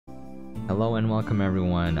Hello and welcome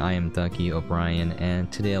everyone, I am duckyobrien and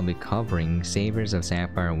today I'll be covering Saviors of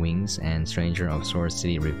Sapphire Wings and Stranger of Sword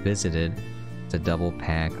City Revisited. It's a double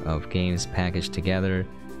pack of games packaged together.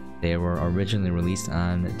 They were originally released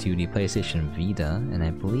to the PlayStation Vita and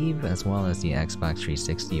I believe as well as the Xbox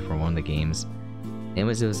 360 for one of the games. It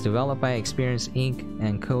was developed by Experience Inc.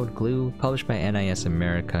 and Codeglue, published by NIS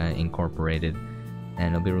America Incorporated,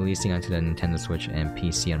 and it'll be releasing onto the Nintendo Switch and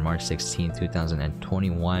PC on March 16,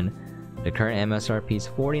 2021. The current MSRP is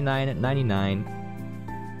 $49.99.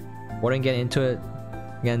 We're gonna get into it.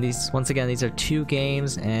 Again, these are two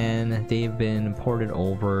games and they've been ported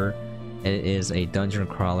over. It is a dungeon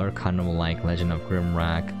crawler, kind of like Legend of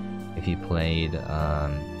Grimrock. If you played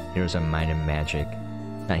Heroes of Might and Magic,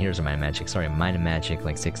 not Heroes of Might and Magic, sorry, Might and Magic,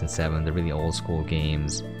 like 6 and 7, the really old school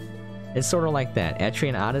games. It's sort of like that.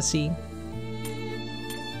 Etrian Odyssey.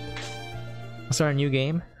 Let's start a new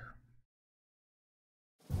game.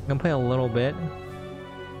 I'm gonna play a little bit.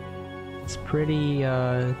 It's pretty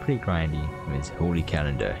grindy. It's Holy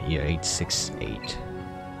Calendar, year 868.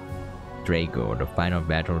 Drago, the final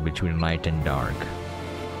battle between light and dark.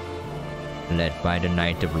 Led by the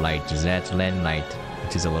Knight of Light, Xeth Landlight,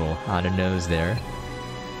 which is a little on the nose there.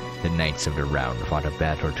 The Knights of the Round fought a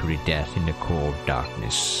battle to the death in the cold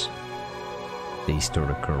darkness. The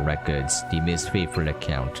historical records, the most faithful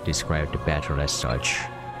account, describe the battle as such.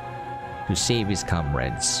 To save his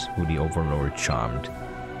comrades, who the overlord charmed,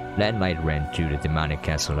 Landlight ran to the demonic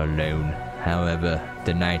castle alone. However,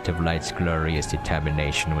 the Knight of Light's glorious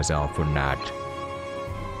determination was all for naught.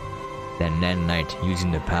 Then Landlight,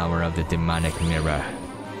 using the power of the demonic mirror,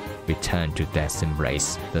 returned to Death's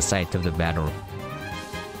embrace, the site of the battle.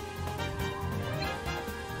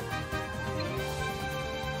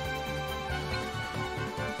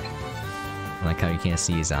 I like how you can't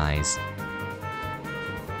see his eyes.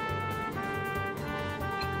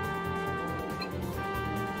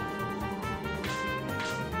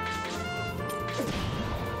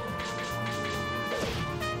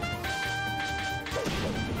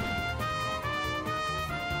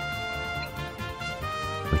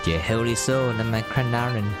 With your holy soul and my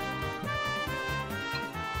cranarin.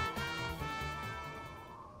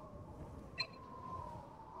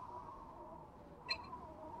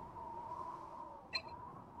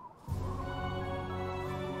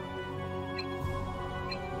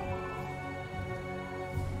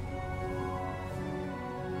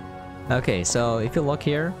 Okay, so if you look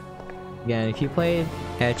here, again, if you played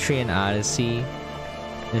Etrian Odyssey,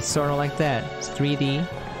 it's sort of like that. It's 3D.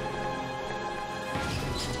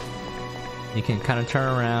 You can kind of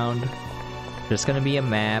turn around. There's gonna be a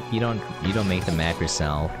map. You don't make the map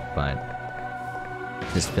yourself, but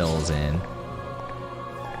it just fills in.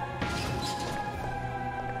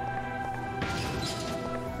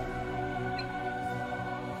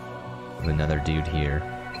 With another dude here.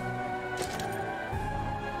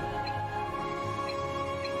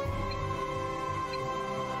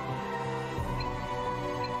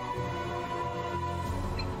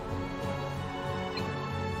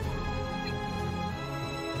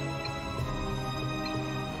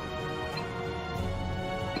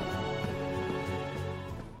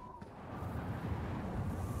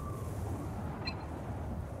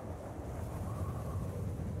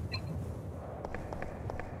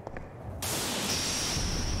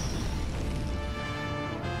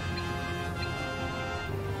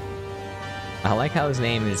 I like how his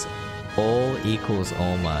name is Ol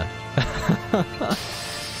Ohma.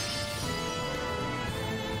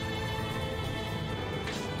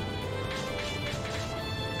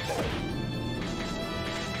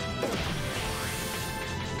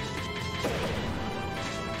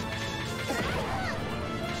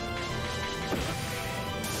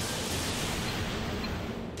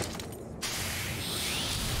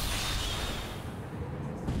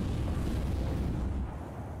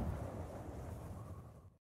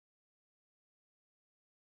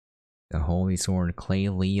 The Holy Sword, Clay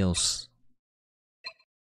Leos.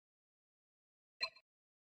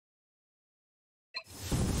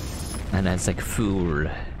 And that's like, fool.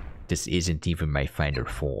 This isn't even my final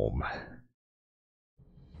form.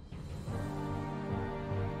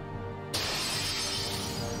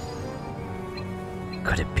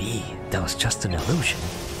 Could it be that was just an illusion?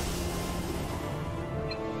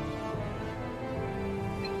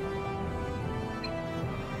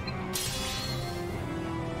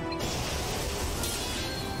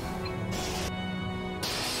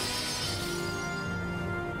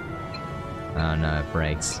 Oh no, it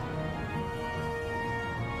breaks.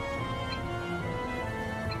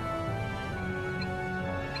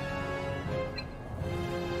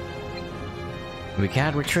 We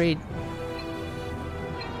can't retreat.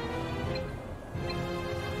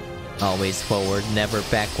 Always forward, never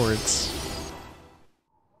backwards.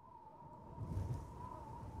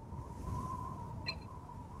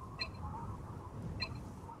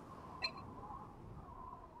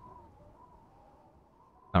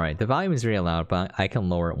 Alright, the volume is really loud, but I can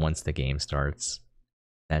lower it once the game starts.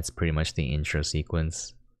 That's pretty much the intro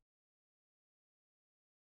sequence.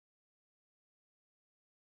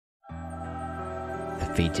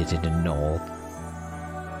 Defeated in the North.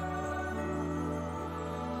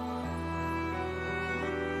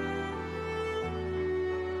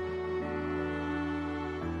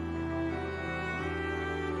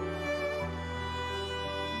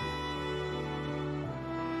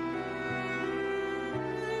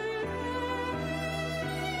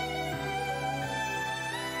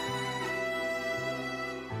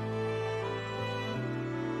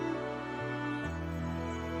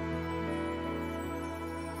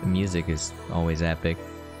 The music is always epic.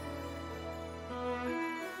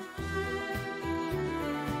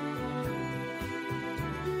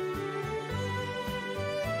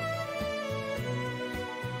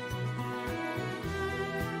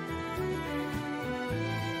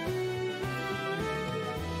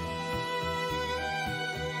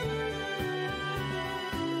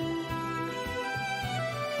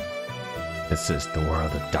 This is the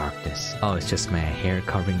world of darkness. Oh, it's just my hair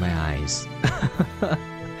covering my eyes.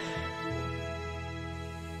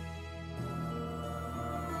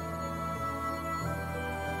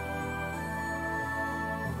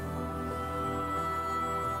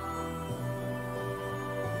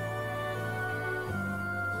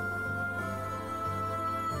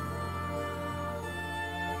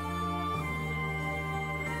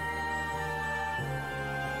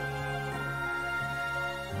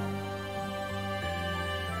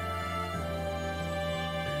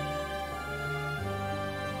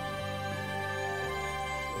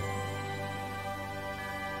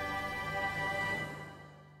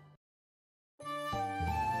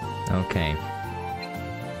 Okay.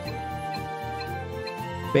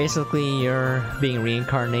 Basically, you're being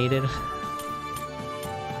reincarnated.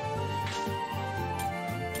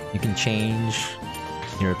 You can change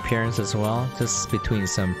your appearance as well, just between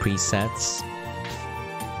some presets.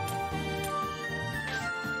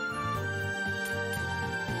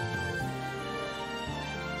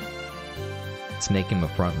 Let's make him a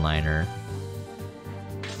frontliner.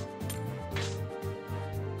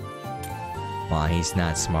 Wow, he's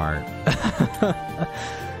not smart.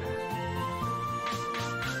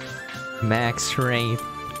 Max strength.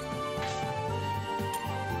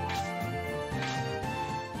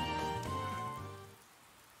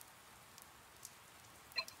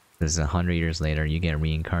 This is 100 years later, you get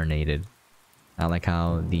reincarnated. I like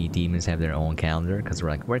how the demons have their own calendar, because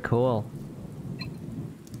we're like, we're cool.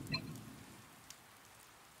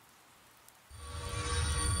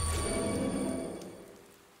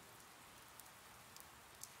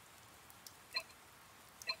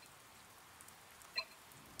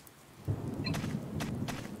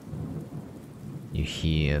 You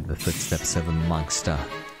hear the footsteps of a monster.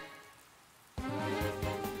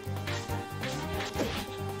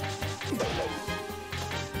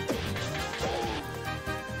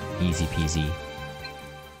 Easy peasy.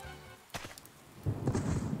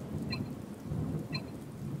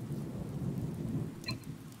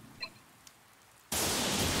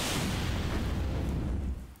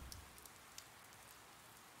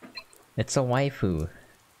 It's a waifu.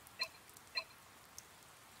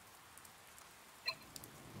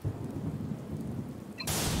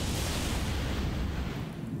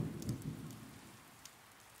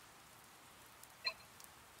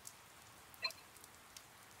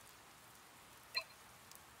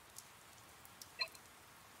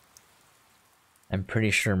 I'm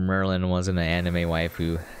pretty sure Merlin wasn't an anime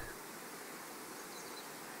waifu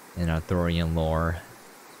in Arthurian lore.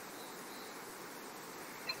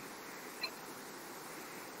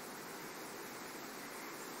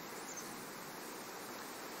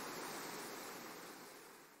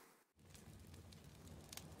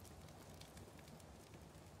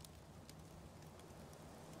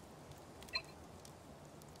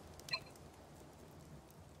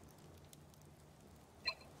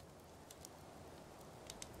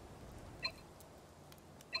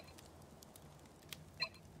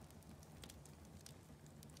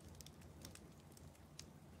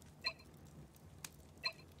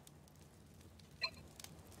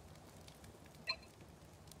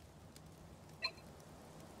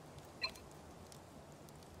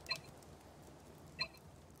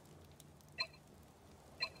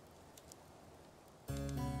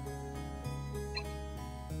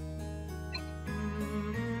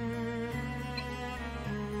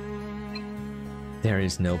 There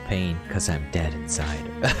is no pain, cause I'm dead inside.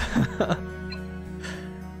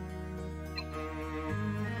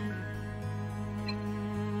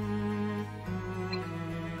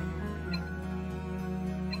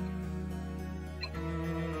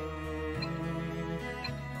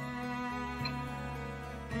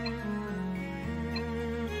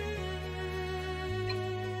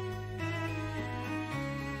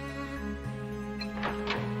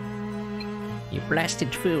 You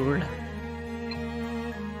blasted fool.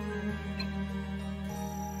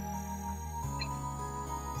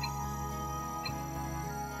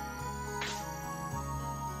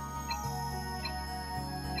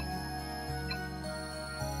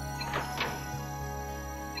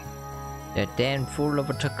 That damn fool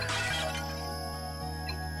overtook.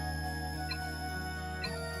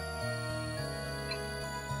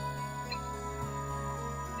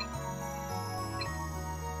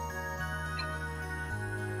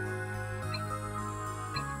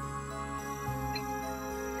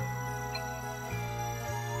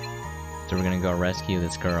 So we're gonna go rescue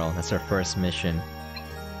this girl. That's our first mission.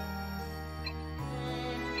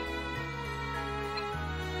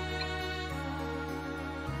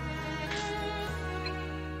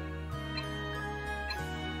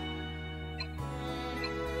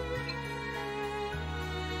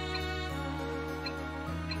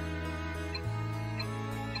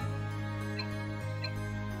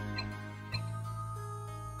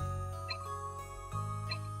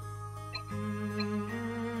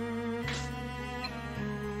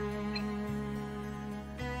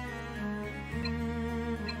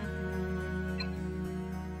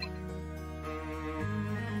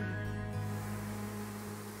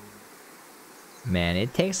 Man,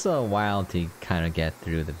 it takes a while to kind of get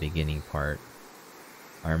through the beginning part.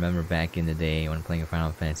 I remember back in the day when playing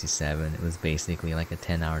Final Fantasy VII, it was basically like a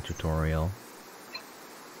 10-hour tutorial.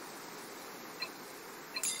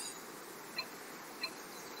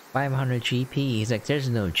 $500 GP. He's like, there's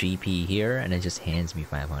no GP here, and it just hands me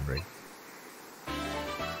 500.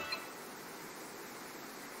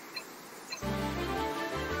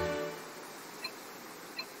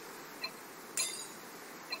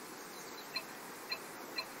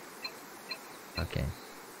 Okay.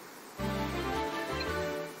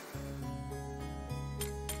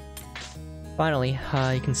 Finally,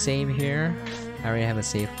 you can save here. I already have a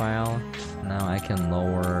save file. Now I can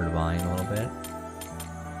lower the volume a little bit.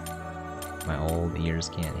 My old ears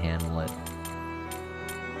can't handle it.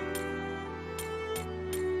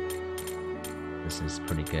 This is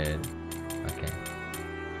pretty good. Okay.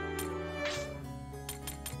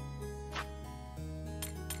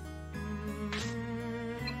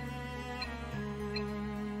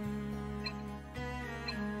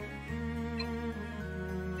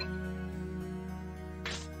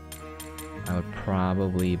 I would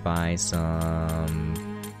probably buy some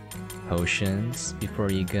potions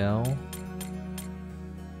before you go.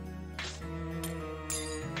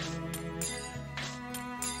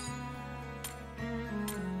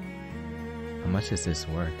 How much is this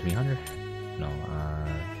worth? 300? No,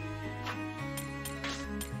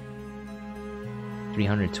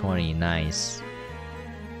 320, nice.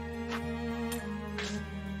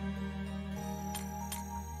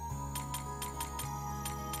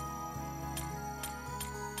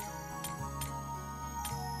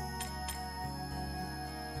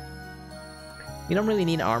 You don't really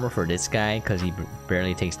need armor for this guy because he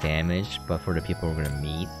barely takes damage, but for the people we're gonna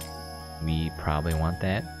meet, we probably want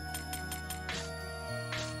that.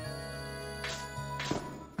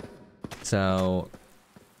 So,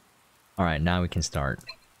 alright, now we can start.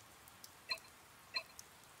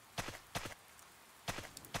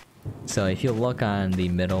 So if you look on the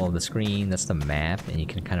middle of the screen, that's the map, and you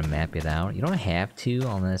can kind of map it out. You don't have to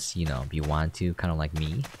unless, you know, you want to, kind of like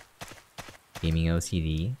me. Gaming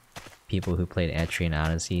OCD. People who played Etrian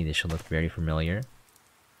Odyssey, they should look very familiar.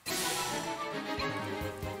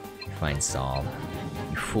 Find Saul.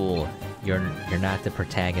 You fool. You're not the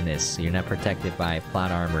protagonist, so you're not protected by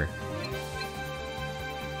plot armor.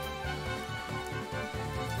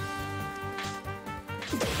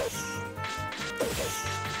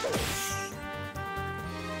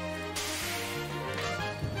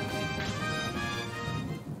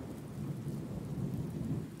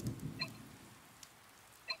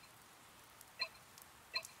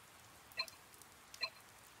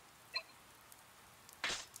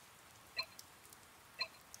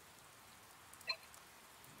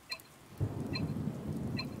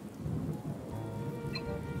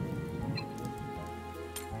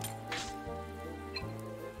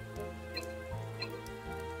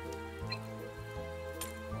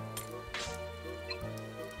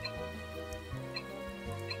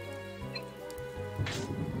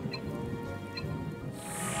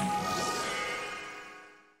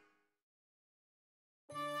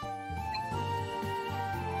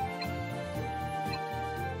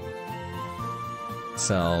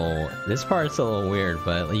 So this part's a little weird,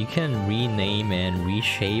 but you can rename and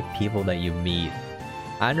reshape people that you meet.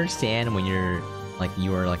 I understand when you're like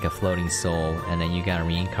you are like a floating soul and then you got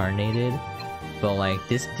reincarnated, but like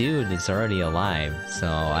this dude is already alive, so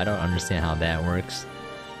I don't understand how that works.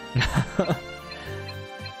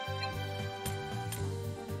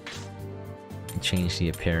 Change the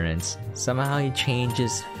appearance. Somehow he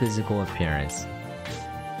changes physical appearance.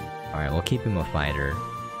 Alright, we'll keep him a fighter.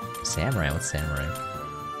 Samurai? What's samurai?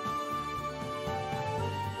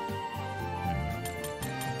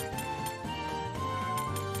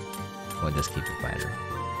 We'll just keep a fighter.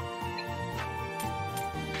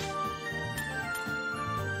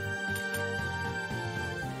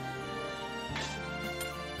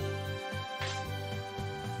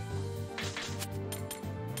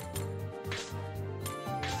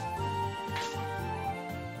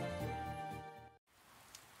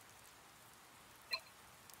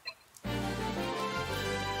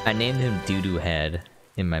 I named him Doo-Doo Head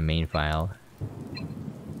in my main file.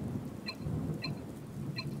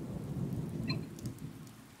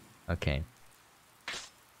 Okay.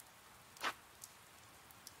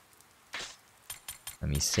 Let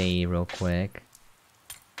me save real quick.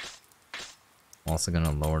 I'm also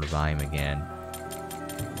gonna lower the volume again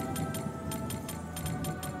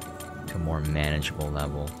to a more manageable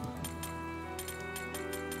level.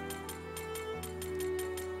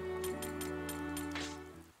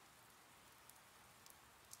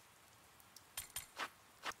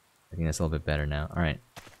 I think that's a little bit better now. Alright.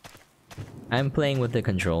 I'm playing with the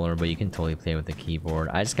controller, but you can totally play with the keyboard.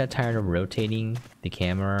 I just got tired of rotating the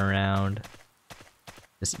camera around.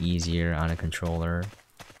 Just easier on a controller.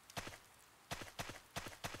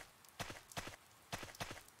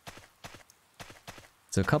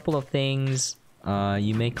 So a couple of things.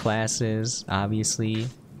 You make classes, obviously.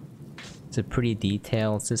 It's a pretty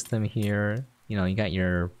detailed system here. You know, you got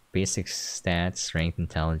your basic stats, strength,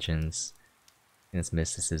 intelligence. It's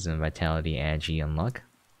mysticism, vitality, agi, and luck.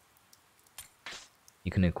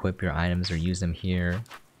 You can equip your items or use them here.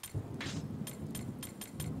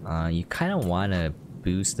 You kind of want to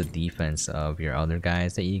boost the defense of your other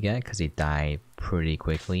guys that you get because they die pretty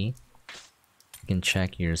quickly. You can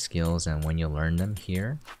check your skills and when you learn them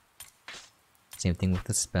here. Same thing with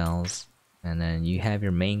the spells. And then you have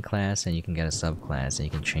your main class and you can get a subclass and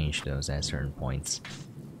you can change those at certain points.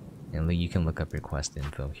 And you can look up your quest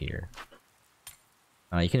info here.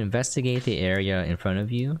 You can investigate the area in front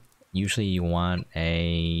of you. Usually you want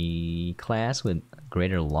a class with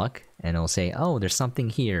greater luck, and it'll say, oh, there's something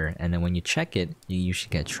here, and then when you check it, you usually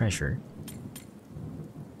get treasure.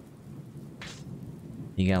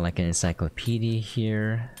 You got like an encyclopedia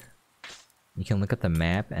here. You can look at the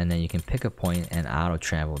map, and then you can pick a point and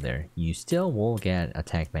auto-travel there. You still will get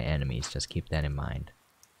attacked by enemies, just keep that in mind.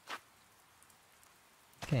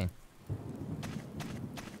 Okay.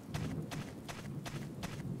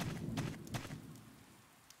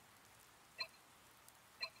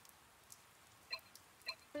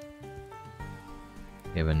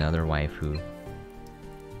 We have another waifu.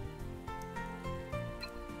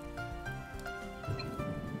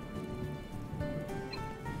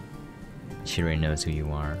 She already knows who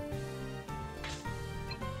you are.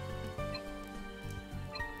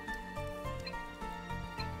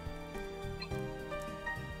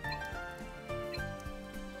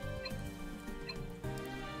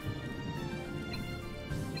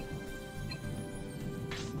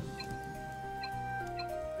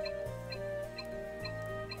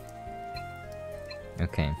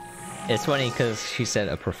 Okay. It's funny because she said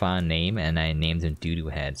a profound name and I named him Doo-Doo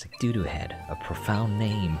Head. It's like, Doo-Doo Head, a profound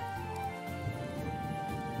name.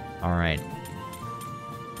 Alright.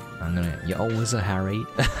 I'm gonna... You always a Harry.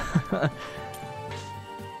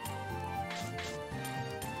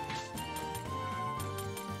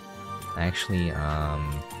 Actually,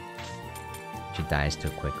 she dies too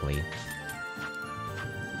quickly.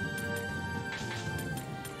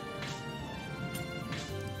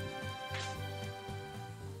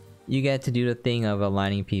 You get to do the thing of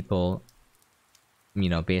aligning people, you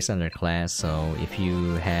know, based on their class. So if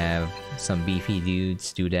you have some beefy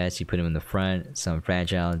dudes, dudettes, you put them in the front. Some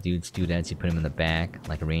fragile dudes, dudettes, you put them in the back,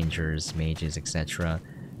 like rangers, mages, etc.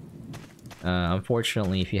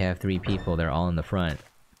 Unfortunately, if you have 3 people, they're all in the front.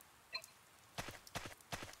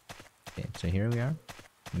 Okay, so here we are.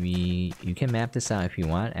 You can map this out if you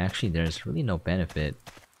want. Actually, there's really no benefit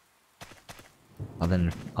other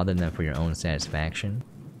than for your own satisfaction.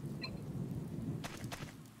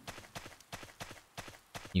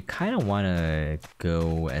 You kind of want to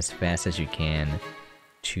go as fast as you can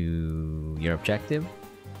to your objective.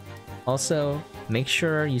 Also, make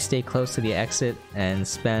sure you stay close to the exit and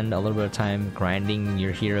spend a little bit of time grinding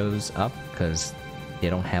your heroes up, because they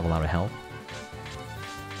don't have a lot of health.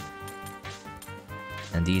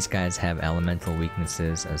 And these guys have elemental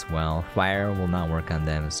weaknesses as well. Fire will not work on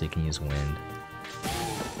them, so you can use wind.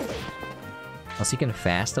 Also, you can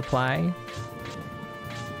fast apply,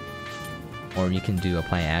 or you can do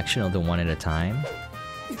apply action, or do one at a time.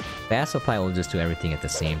 Fast apply will just do everything at the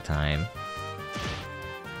same time.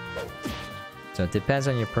 So it depends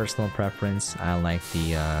on your personal preference. I like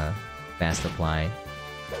the fast apply.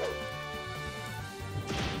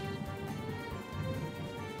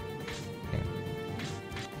 Okay.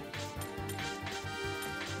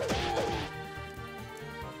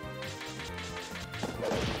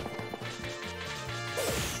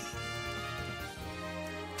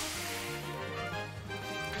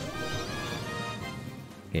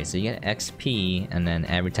 Okay, so you get XP, and then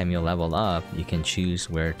every time you level up, you can choose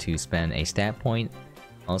where to spend a stat point.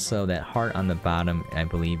 Also, that heart on the bottom, I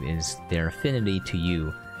believe, is their affinity to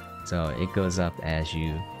you. So it goes up as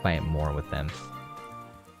you fight more with them.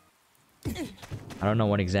 I don't know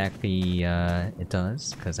what exactly it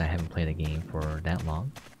does, because I haven't played a game for that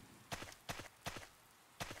long.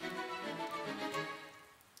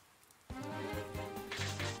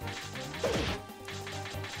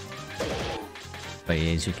 But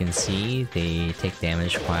as you can see, they take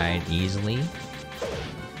damage quite easily.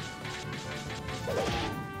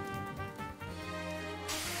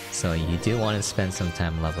 So you do want to spend some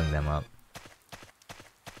time leveling them up.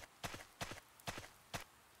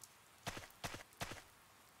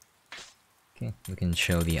 Okay, we can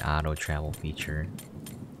show the auto travel feature.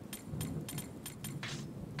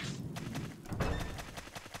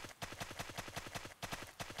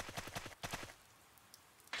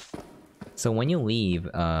 So when you leave,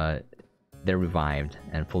 they're revived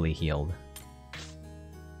and fully healed.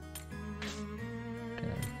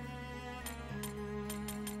 Okay.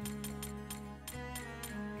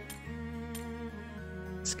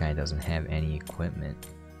 This guy doesn't have any equipment.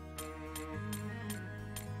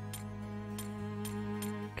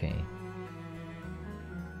 Okay.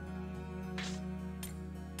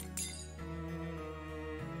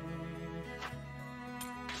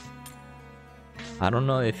 I don't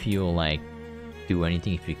know if you'll like do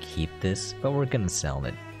anything if you keep this, but we're gonna sell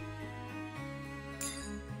it.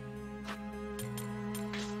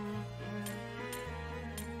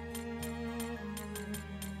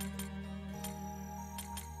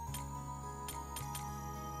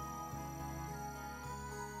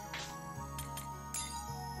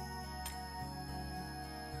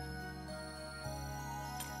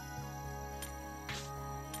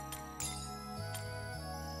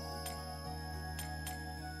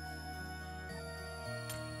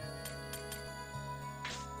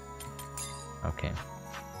 Okay.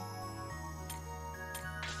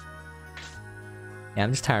 Yeah,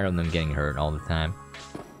 I'm just tired of them getting hurt all the time.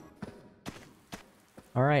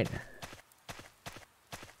 Alright.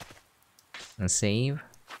 Let's save.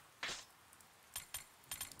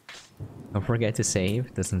 Don't forget to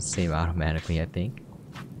save. Doesn't save automatically, I think.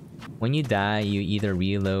 When you die, you either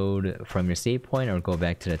reload from your save point or go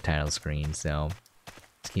back to the title screen, so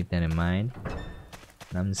just keep that in mind.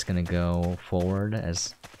 And I'm just gonna go forward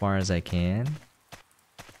as far as I can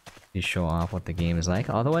to show off what the game is like.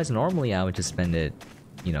 Otherwise, normally I would just spend it,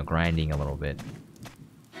 you know, grinding a little bit.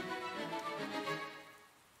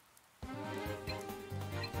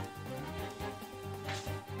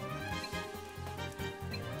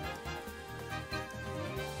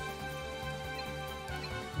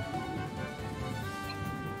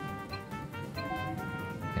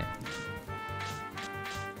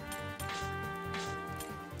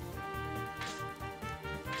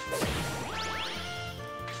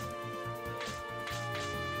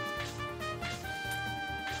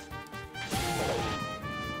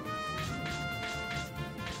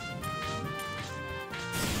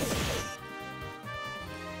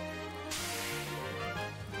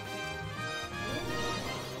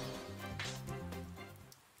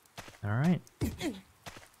 Alright.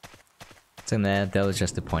 So that was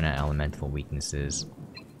just to point out elemental weaknesses.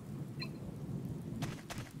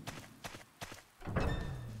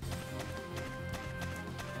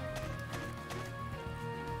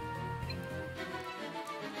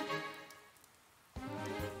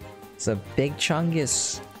 It's a big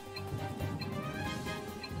Chungus.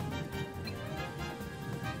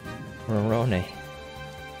 Rorone.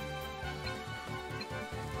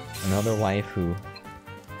 Another waifu.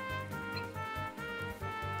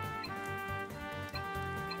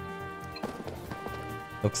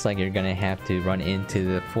 Looks like you're gonna have to run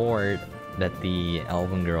into the fort that the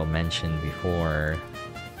elven girl mentioned before.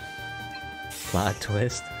 Plot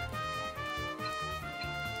twist.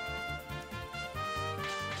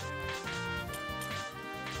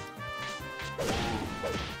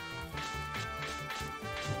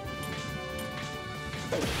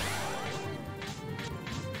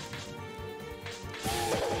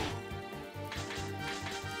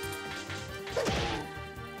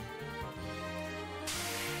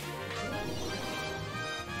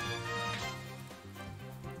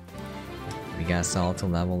 We got Saul to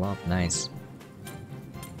level up, nice.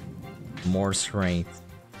 More strength.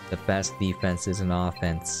 The best defense is an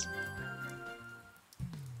offense.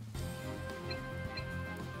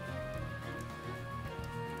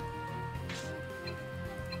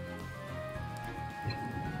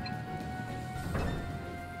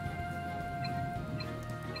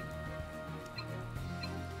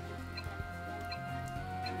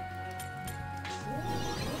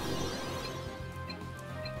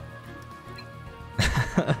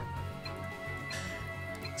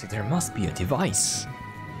 So there must be a device.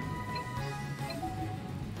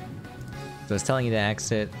 So it's telling you to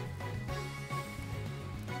exit.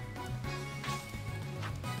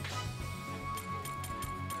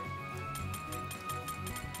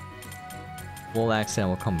 We'll exit and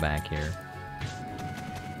we'll come back here.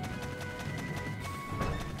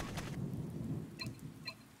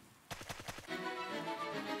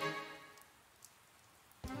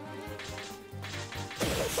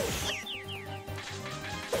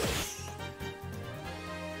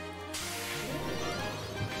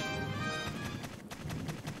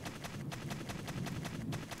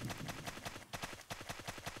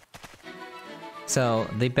 So,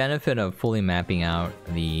 the benefit of fully mapping out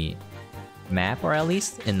the map, or at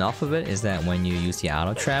least enough of it, is that when you use the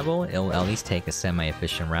auto travel, it'll at least take a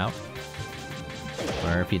semi-efficient route.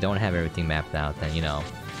 Or if you don't have everything mapped out, then you know,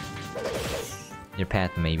 your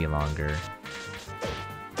path may be longer.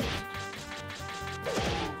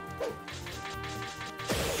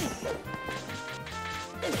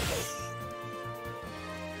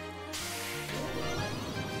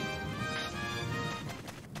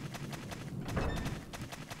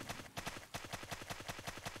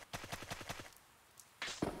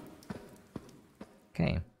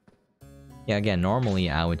 Okay. Yeah, again, normally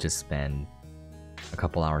I would just spend a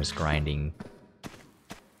couple hours grinding.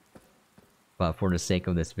 But for the sake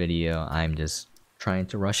of this video, I'm just trying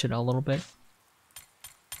to rush it a little bit.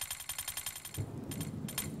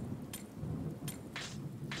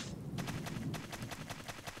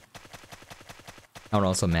 I would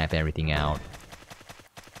also map everything out.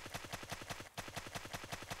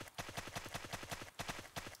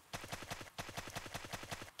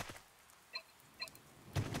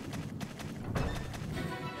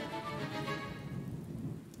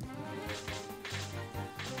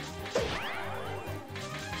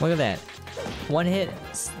 Look at that. One hit,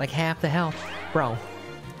 it's like half the health, bro.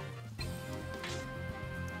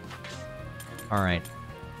 Alright.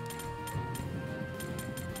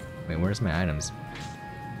 Wait, where's my items?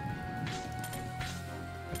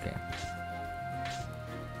 Okay.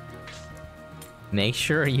 Make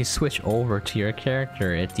sure you switch over to your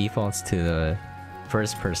character. It defaults to the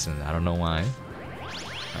first person. I don't know why.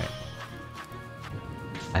 Alright.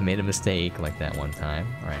 I made a mistake like that one time.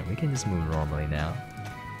 Alright, we can just move normally now.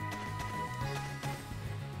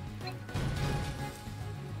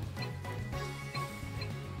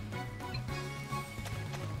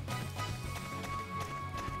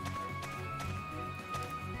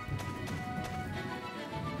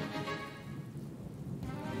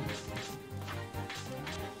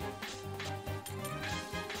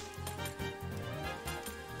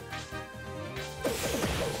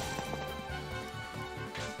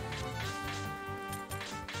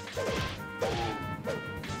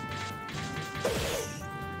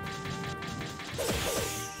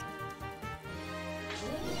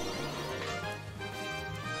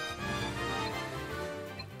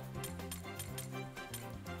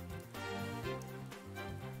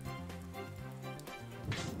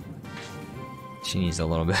 She needs a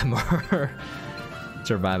little bit more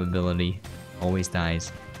survivability. Always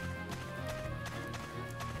dies.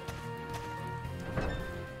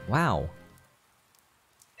 Wow.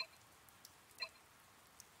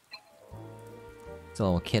 It's a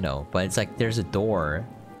little kiddo, but it's like there's a door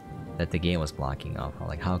that the game was blocking off.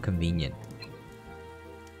 Like, how convenient.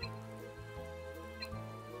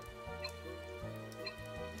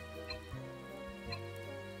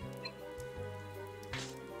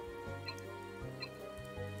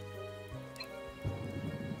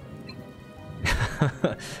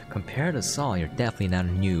 Compared to Saul, you're definitely not a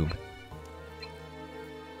noob.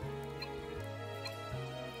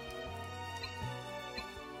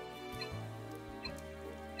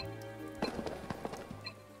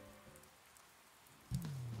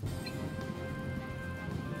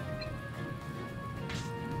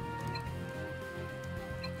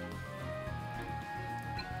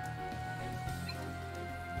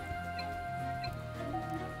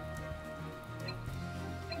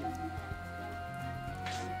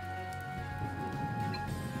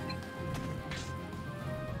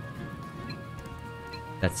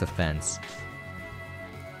 That's a fence.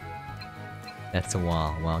 That's a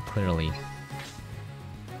wall. Well, clearly.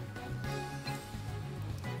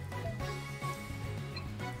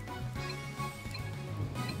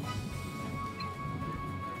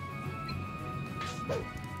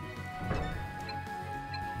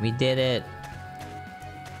 We did it!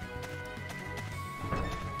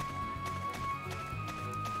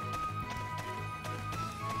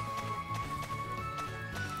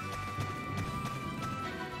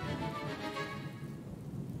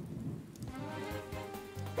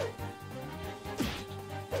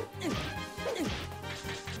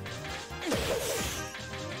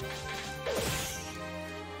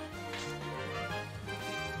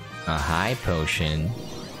 A high potion.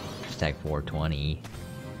 Hashtag 420.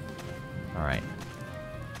 Alright.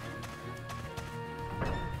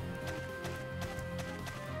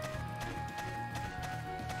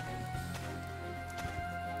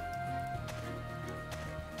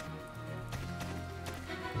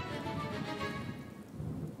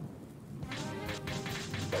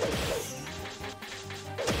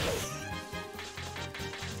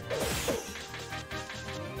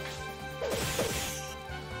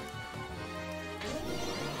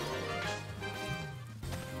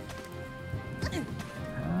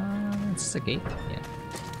 Is this a gate? Yeah.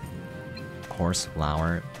 Coarse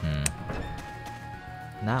flour.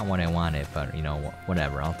 Not what I wanted, but you know,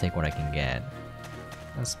 whatever. I'll take what I can get.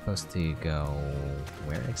 I was supposed to go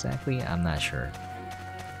where exactly? I'm not sure.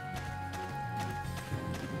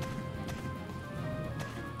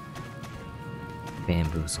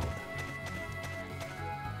 Bamboozled.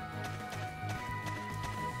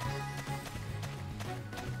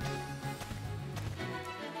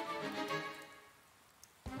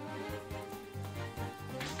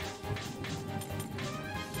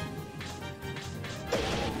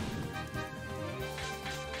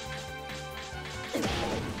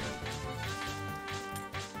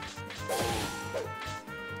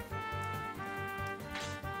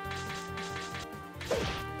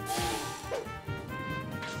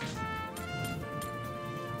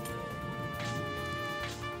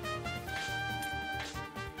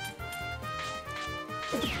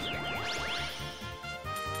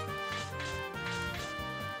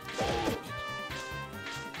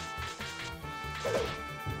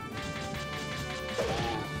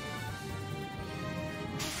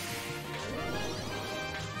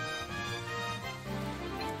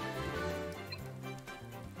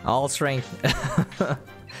 All strength.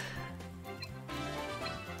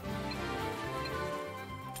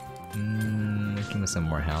 Give me some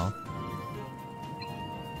more health.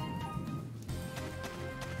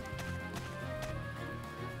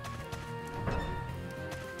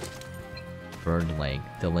 Bird leg,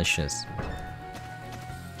 delicious.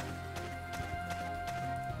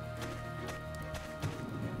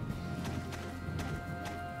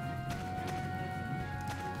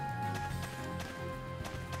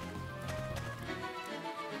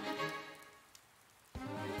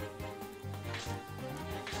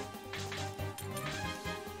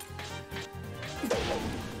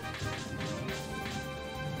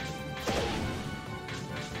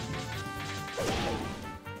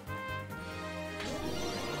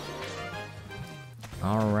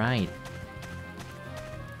 Alright.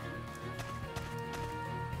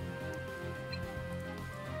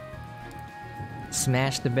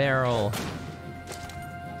 Smash the barrel!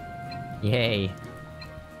 Yay!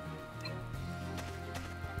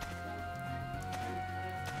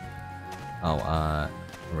 Oh,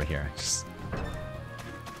 over here. Just...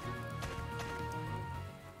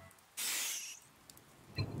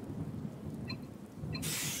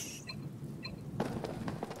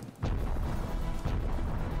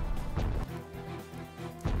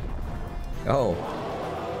 Oh.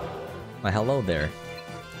 Why, hello there.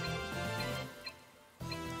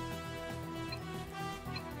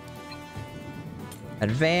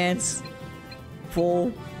 Advance!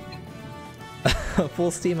 Full...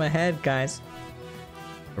 full steam ahead, guys.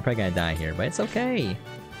 We're probably gonna die here, but it's okay.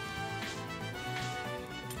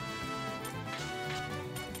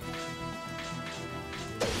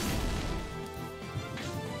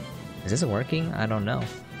 Is this working? I don't know.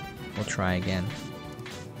 We'll try again.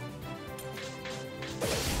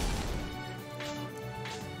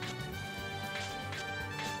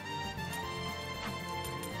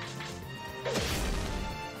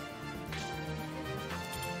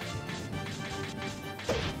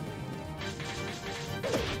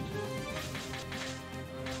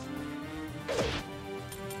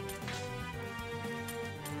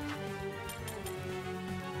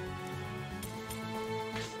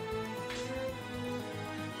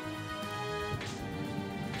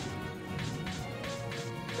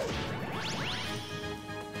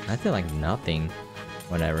 I feel like nothing.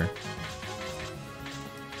 Whatever.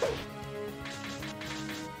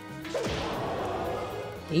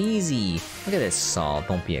 Easy! Look at this Saul,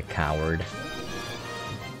 don't be a coward.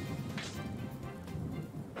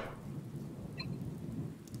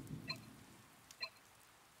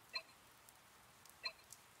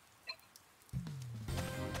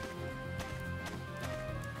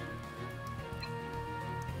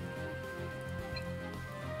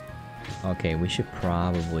 Okay, we should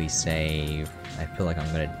probably save. I feel like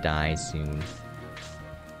I'm gonna die soon.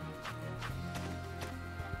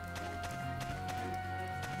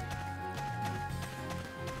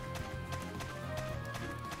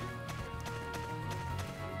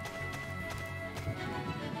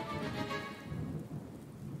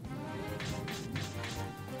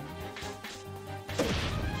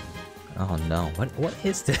 Oh no, what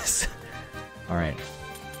is this? Alright.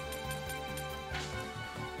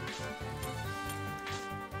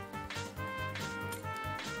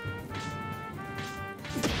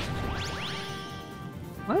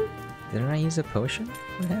 What? Didn't I use a potion?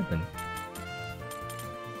 What happened?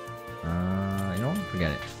 You know what?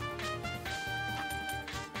 Forget it.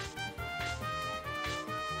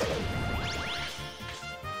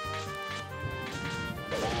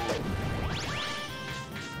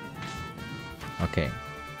 Okay.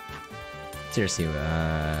 Seriously,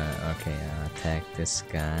 okay, attack this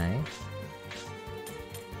guy.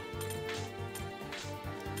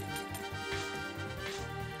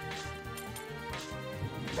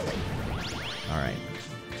 Alright.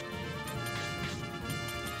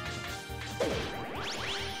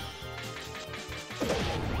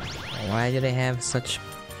 Why do they have such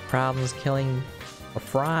problems killing a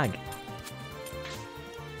frog?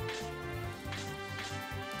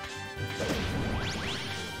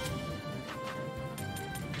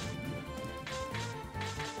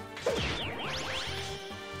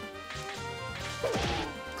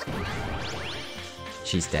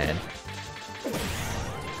 She's dead.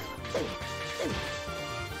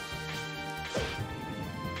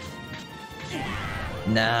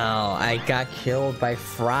 No, I got killed by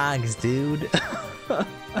frogs, dude.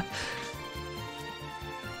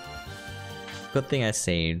 Good thing I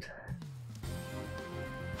saved.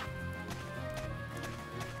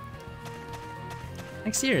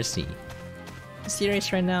 Like seriously? You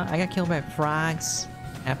serious right now? I got killed by frogs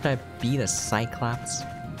after I beat a cyclops?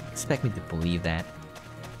 Expect me to believe that?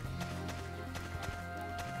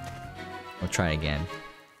 We'll try again.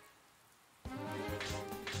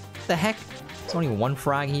 What the heck? There's only one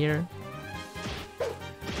frog here.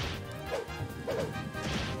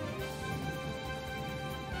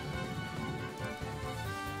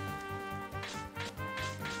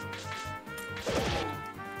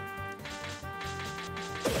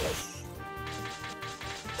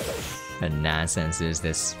 What nonsense is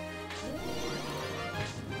this?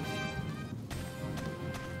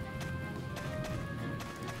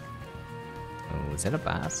 Oh, is that a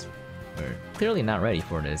boss? We're clearly not ready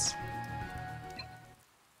for this.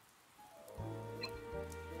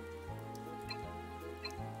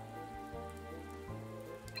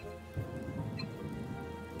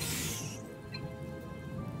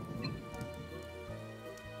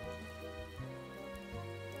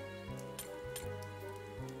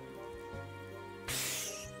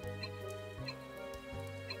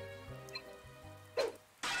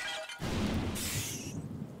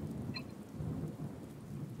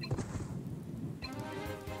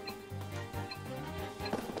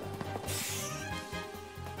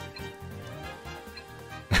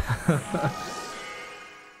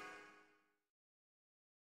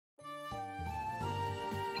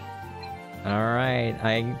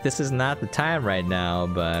 Alright, this is not the time right now,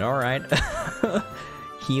 but alright.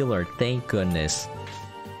 Healer, thank goodness.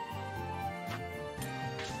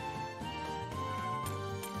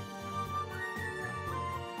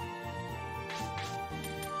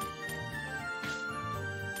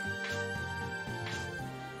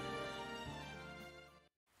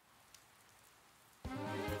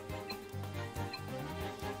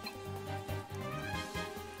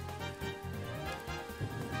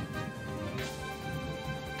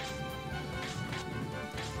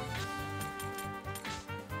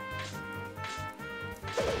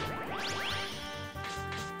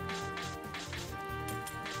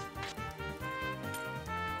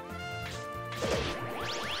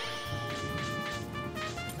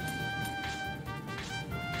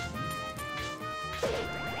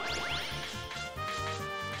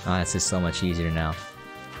 Oh, this is so much easier now.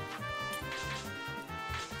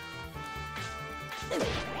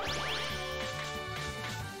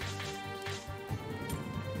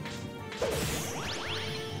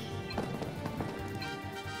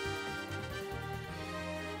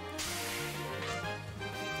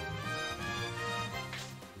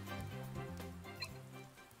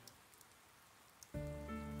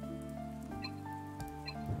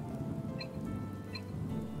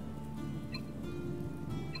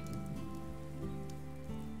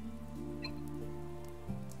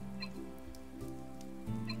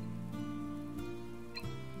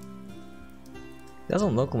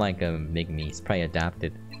 Doesn't look like a big me, it's probably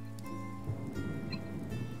adapted.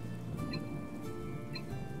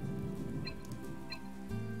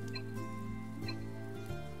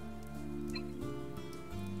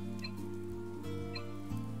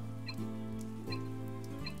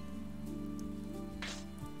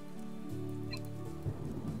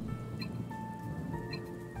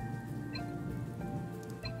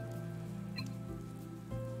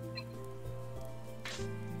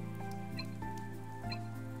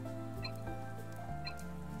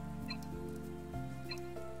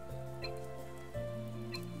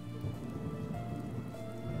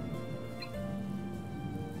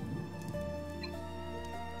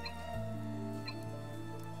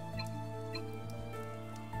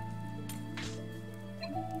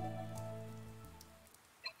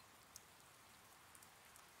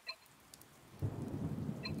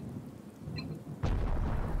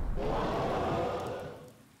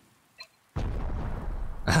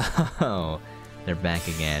 Oh, they're back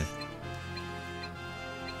again.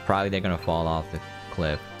 Probably they're gonna fall off the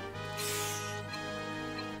cliff.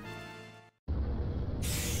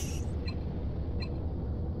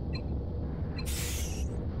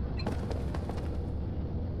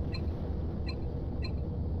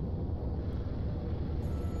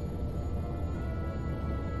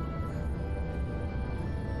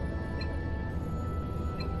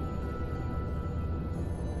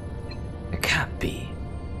 It can't be.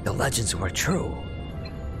 The legends were true.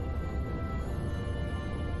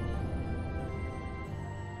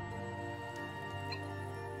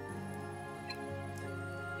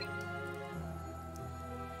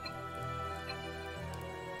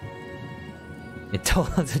 It told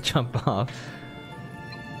them to jump off.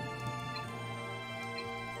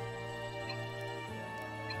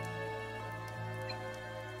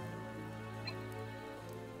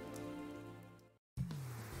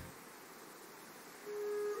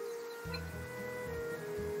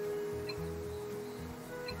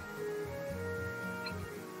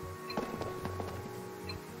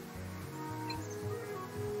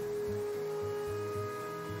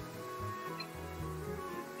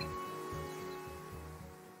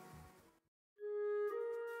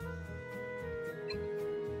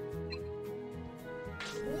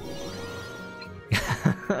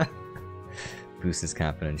 Boost his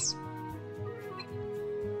confidence.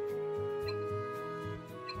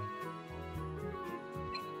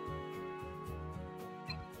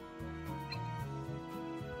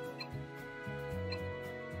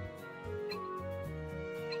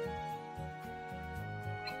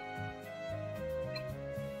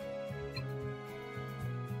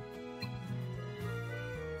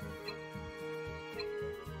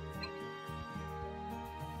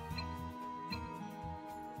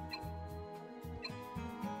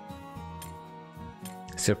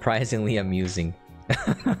 Surprisingly amusing.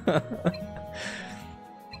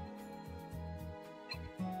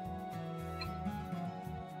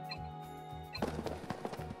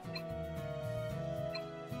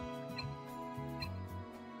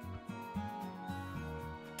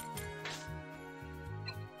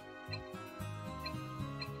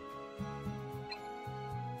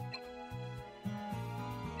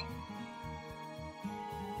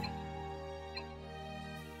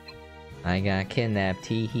 I got kidnapped,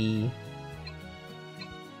 tee hee.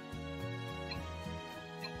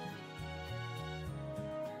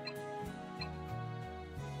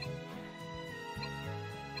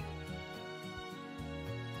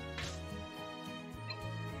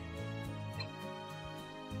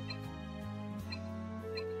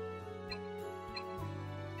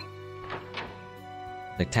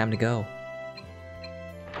 Like, time to go.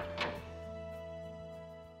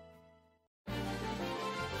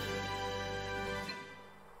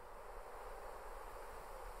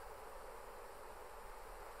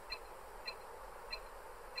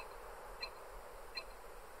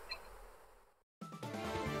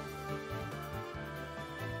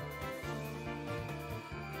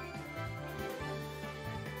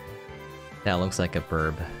 That looks like a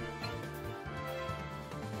burb.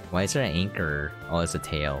 Why is there an anchor? Oh, it's a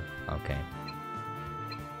tail. Okay.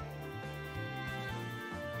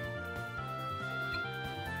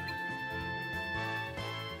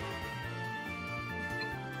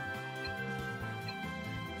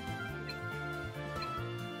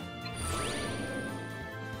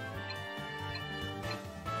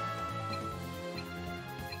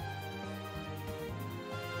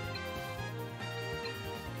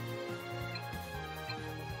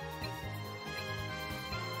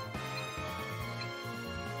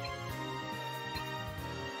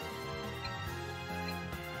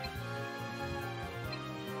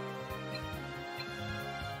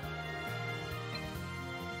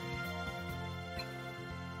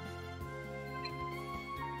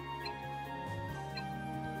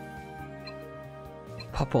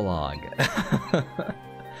 Popolog.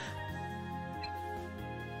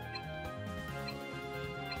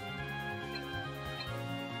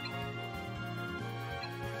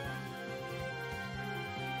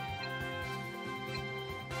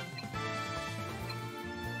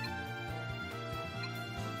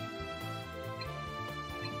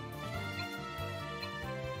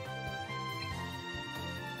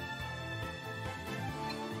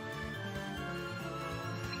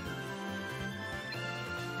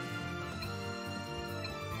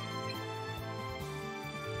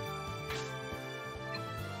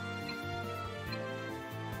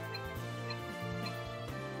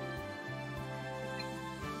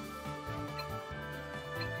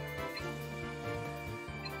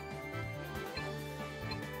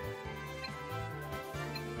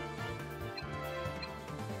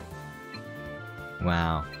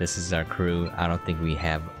 Wow, this is our crew. I don't think we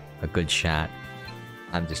have a good shot.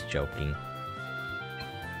 I'm just joking.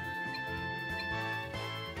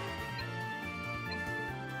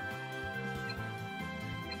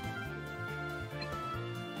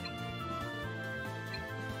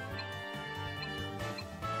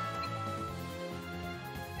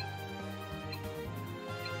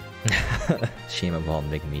 Shame of all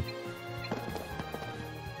big me.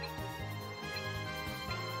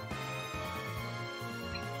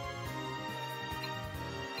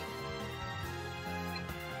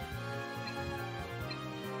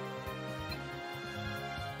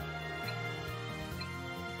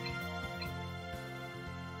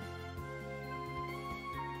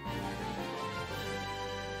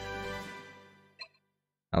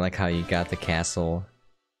 I like how you got the castle.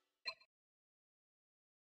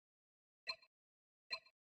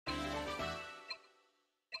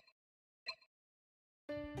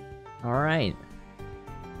 Alright.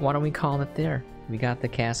 Why don't we call it there? We got the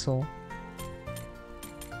castle.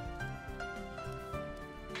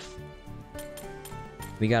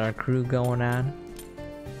 We got our crew going on.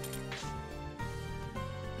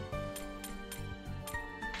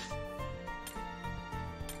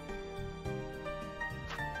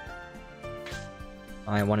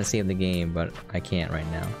 I want to save the game, but I can't right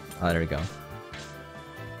now. Oh, there we go.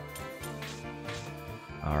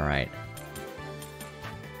 Alright.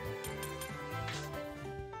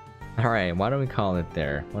 Alright, why don't we call it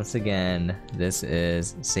there? Once again, this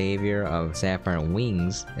is Savior of Sapphire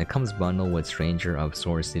Wings. It comes bundled with Stranger of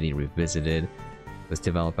Sword City Revisited. It was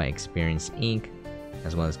developed by Experience Inc.,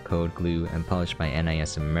 as well as Codeglue, and published by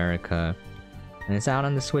NIS America. And it's out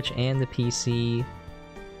on the Switch and the PC.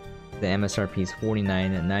 The MSRP is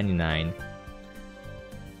 $49.99.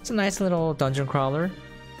 It's a nice little dungeon crawler.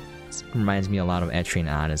 It reminds me a lot of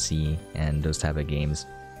Etrian Odyssey and those type of games.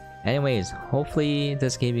 Anyways, hopefully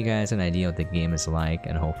this gave you guys an idea what the game is like,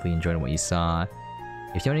 and hopefully you enjoyed what you saw.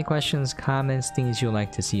 If you have any questions, comments, things you'd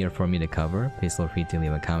like to see or for me to cover, please feel free to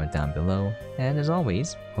leave a comment down below. And as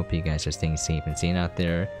always, hope you guys are staying safe and sane out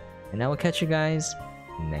there. And I will catch you guys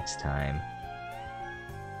next time.